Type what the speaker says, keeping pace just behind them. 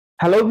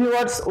Hello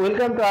viewers,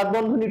 welcome to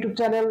Earthbondhon YouTube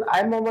channel. I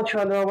am Mohammad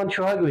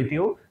Shohag with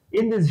you.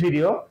 In this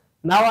video,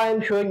 now I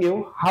am showing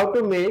you how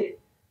to make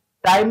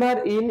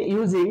timer in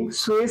using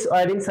switch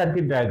wiring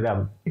circuit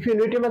diagram. If you are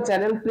new to my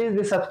channel, please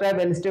be subscribed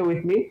and stay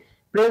with me.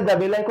 Press the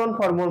bell icon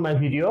for more my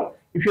video.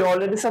 If you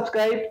already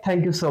subscribed,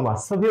 thank you so much.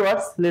 So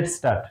viewers, let's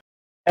start.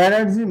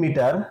 Energy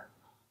meter,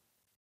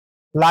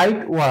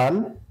 light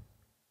 1,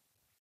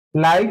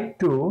 light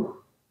 2,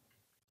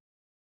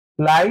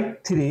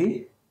 light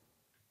 3,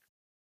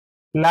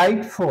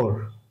 light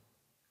 4,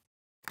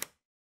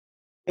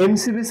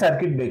 MCB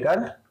circuit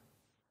breaker,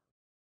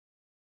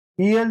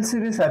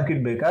 ELCB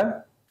circuit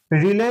breaker,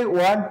 relay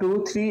 1,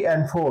 2, 3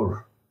 and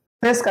 4,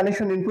 phase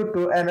connection input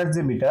to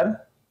energy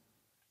meter,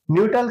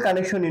 neutral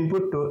connection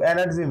input to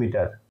energy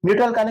meter,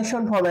 neutral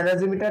connection from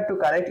energy meter to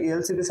connect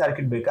ELCB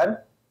circuit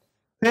breaker,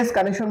 phase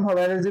connection from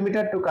energy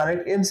meter to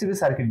connect MCB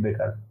circuit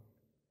breaker,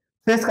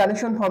 phase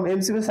connection from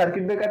MCB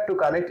circuit breaker to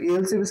connect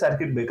ELCB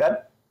circuit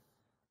breaker,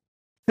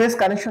 phase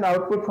connection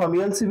output from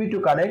ELCB to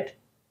connect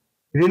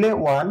relay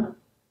 1,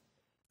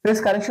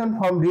 phase connection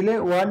from relay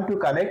 1 to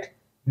connect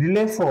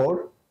relay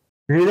 4,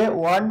 relay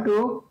 1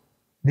 to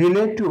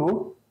relay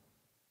 2,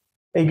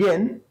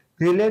 again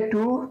relay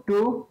 2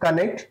 to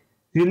connect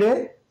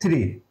relay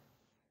 3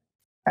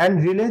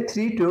 and relay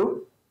 3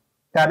 to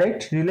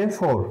connect relay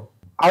 4.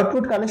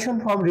 Output connection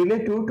from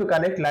relay 2 to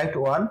connect light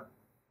 1,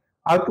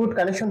 output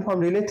connection from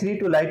relay 3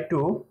 to light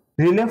 2,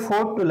 relay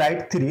 4 to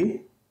light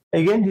 3,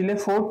 again relay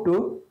 4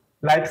 to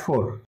light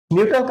 4.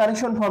 Neutral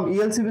connection from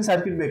ELCB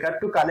circuit breaker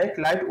to connect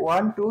light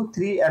 1, 2,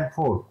 3 and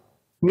 4.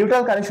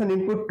 Neutral connection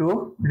input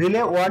to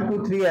relay 1,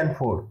 2, 3 and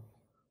 4.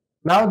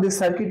 Now this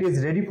circuit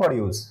is ready for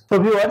use.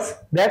 So viewers,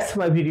 that's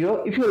my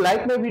video. If you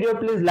like my video,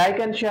 please like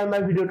and share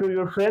my video to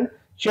your friend.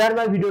 Share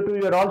my video to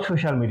your all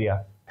social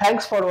media.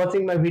 Thanks for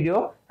watching my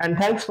video and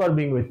thanks for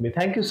being with me.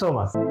 Thank you so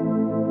much.